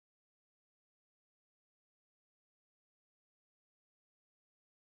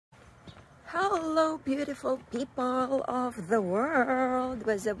Hello, beautiful people of the world.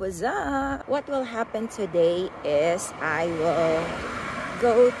 What's up, what's up? What will happen today is I will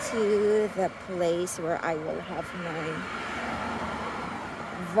go to the place where I will have my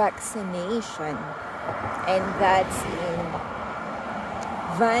vaccination, and that's in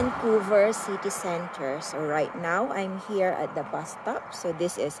Vancouver City Center. So right now I'm here at the bus stop. So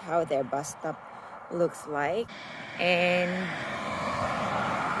this is how their bus stop looks like, and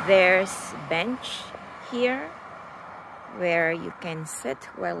there's bench here where you can sit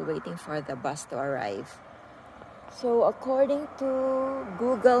while waiting for the bus to arrive. So according to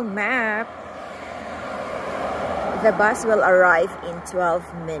Google Map, the bus will arrive in 12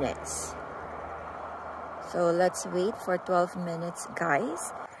 minutes. So let's wait for 12 minutes,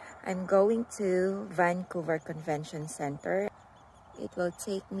 guys. I'm going to Vancouver Convention Center. It will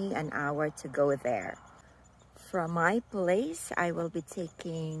take me an hour to go there. From my place, I will be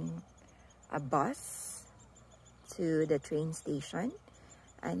taking a bus to the train station,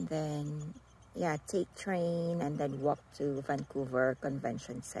 and then take train and then walk to Vancouver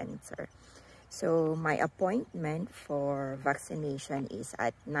Convention Center. So my appointment for vaccination is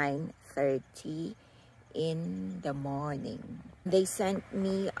at 9:30 in the morning. They sent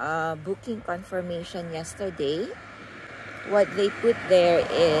me a booking confirmation yesterday. What they put there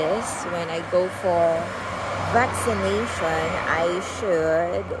is when I go for vaccination, I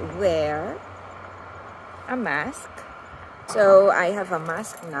should wear a mask. So I have a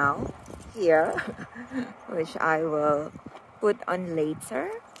mask now here, which I will put on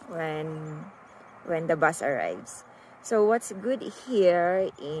later when the bus arrives. So what's good here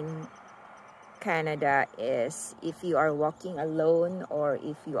in Canada is if you are walking alone or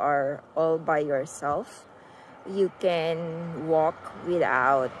if you are all by yourself, you can walk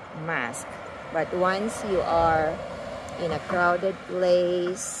without mask. But once you are in a crowded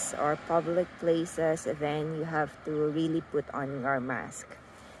place or public places, then you have to really put on your mask.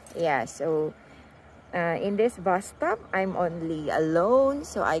 Yeah, so in this bus stop, I'm only alone,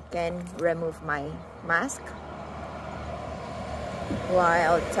 so I can remove my mask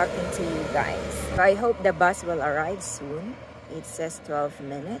while talking to you guys. I hope the bus will arrive soon. It says 12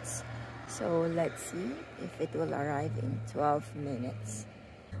 minutes. So let's see if it will arrive in 12 minutes.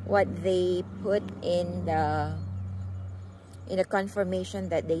 What they put in the confirmation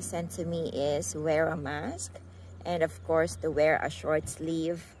that they sent to me is wear a mask, and of course to wear a short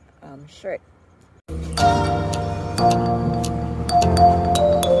sleeve shirt.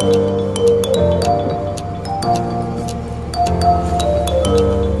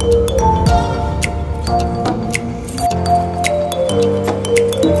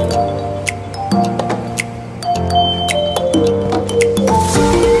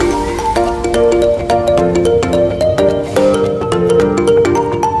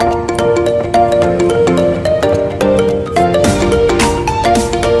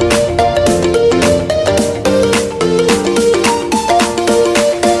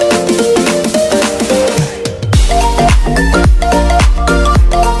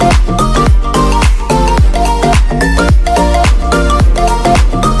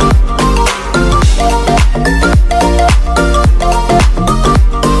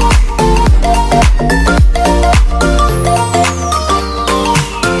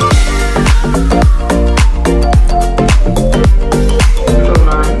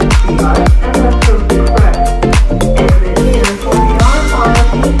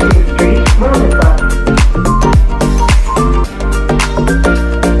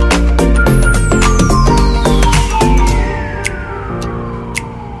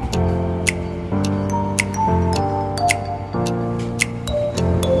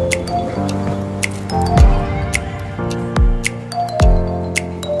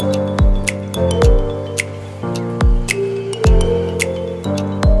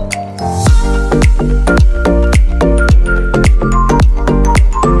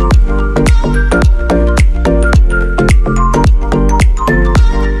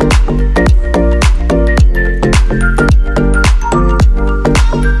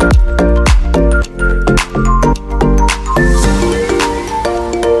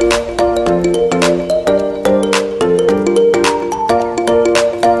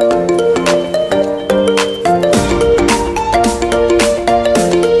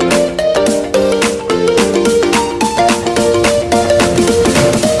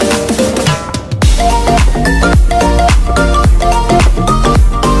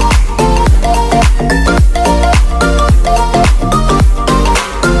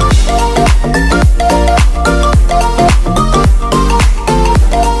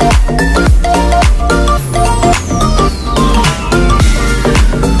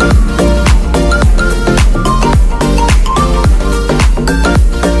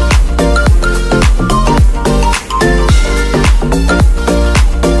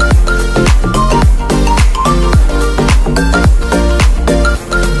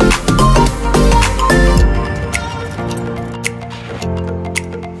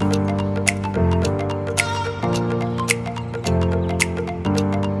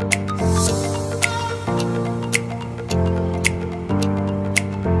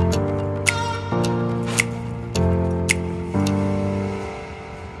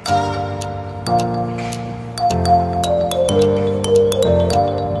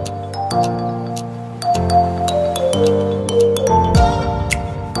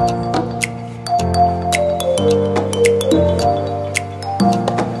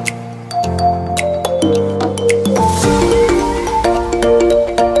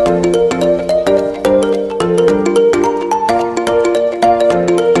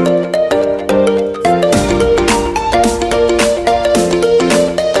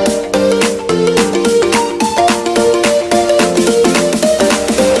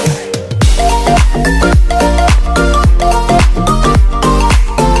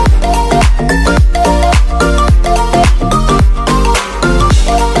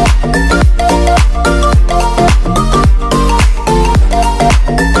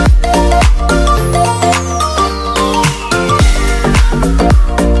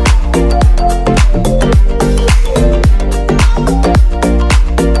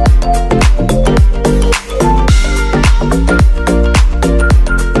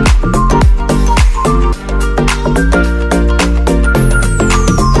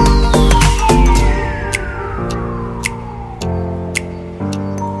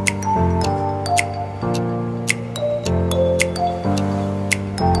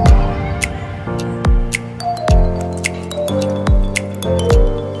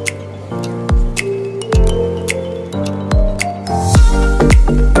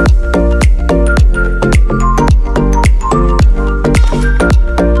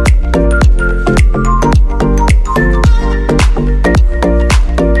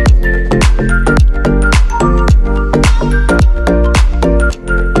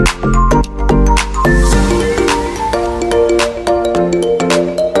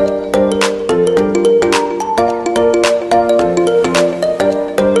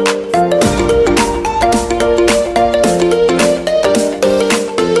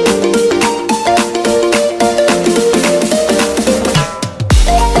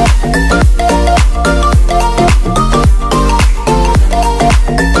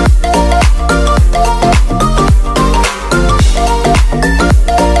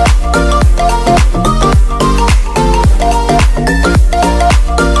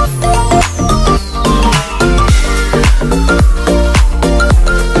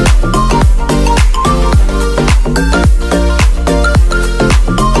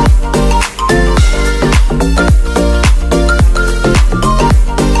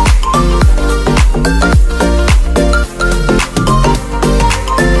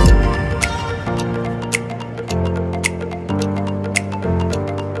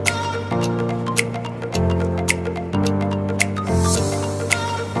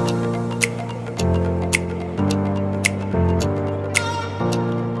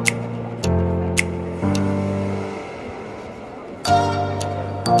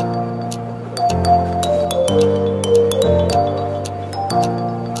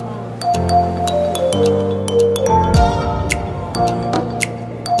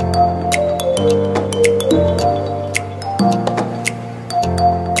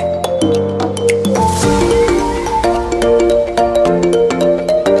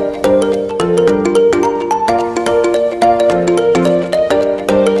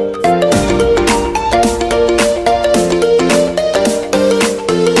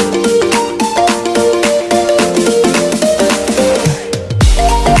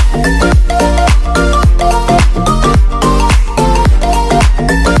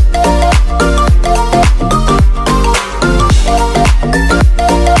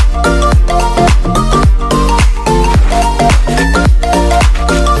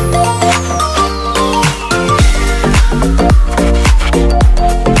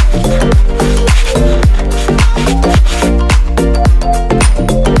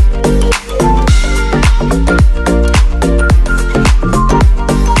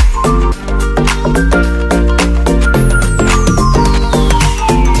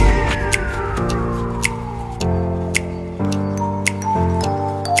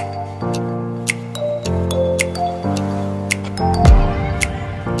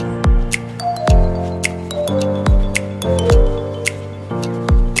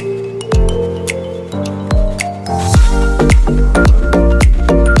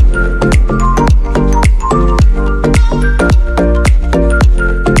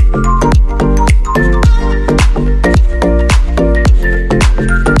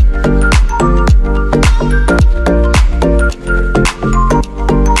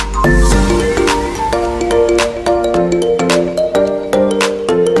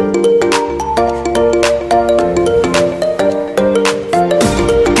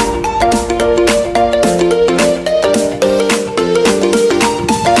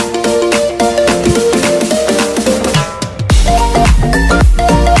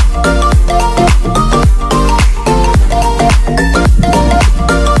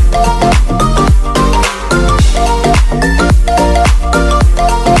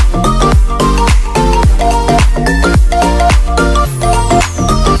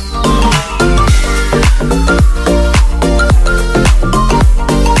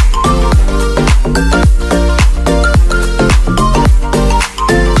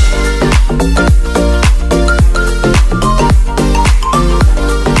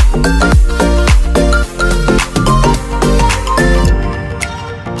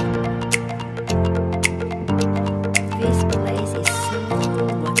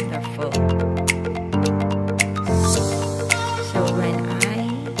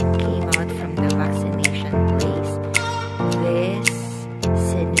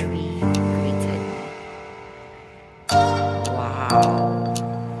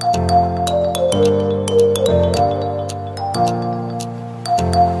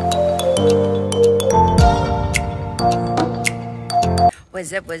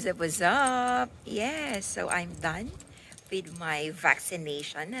 What's up, what's up, what's up? Yes, so I'm done with my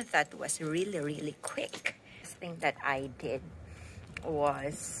vaccination. That was really quick. The thing that I did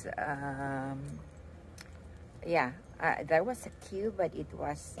was, there was a queue, but it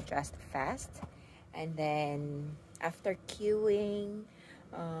was just fast. And then after queuing,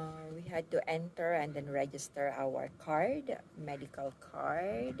 we had to enter and then register our card, medical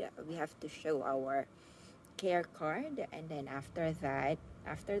card. We have to show our care card, and then after that,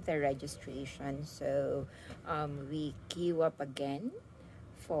 after the registration, so we queue up again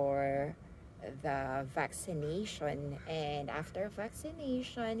for the vaccination, and after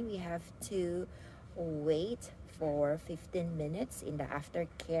vaccination we have to wait for 15 minutes in the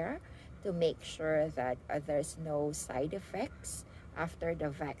aftercare to make sure that there's no side effects after the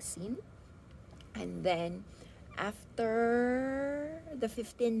vaccine. And then after the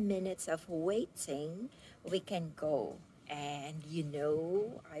 15 minutes of waiting, we can go. And you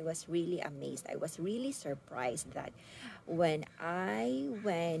know, I was really amazed. I was really surprised that when I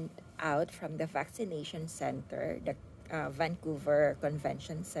went out from the vaccination center, the Vancouver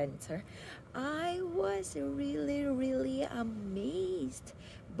Convention Center, I was really amazed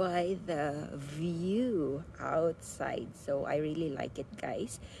by the view outside. So I really like it,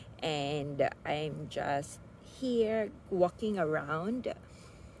 guys. And I'm just here walking around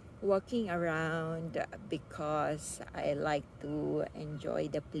because I like to enjoy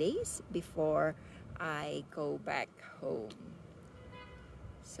the place before I go back home.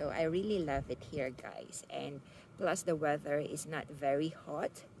 So I really love it here, guys. And plus the weather is not very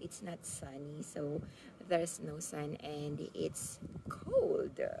hot, it's not sunny, so there's no sun, and it's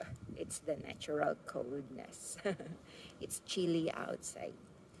cold. It's the natural coldness. It's chilly outside.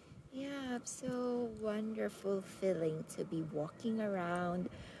 Yeah, so wonderful feeling to be walking around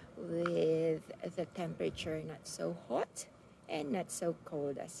with the temperature not so hot and not so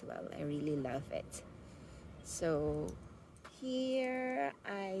cold as well. I really love it. So here,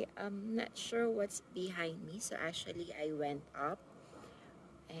 I am not sure what's behind me, so actually I went up,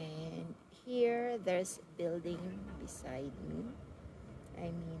 and here there's a building beside me.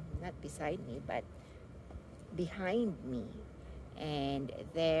 I mean, not beside me, but behind me. And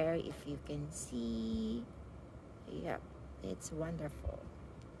there, if you can see, yeah, it's wonderful.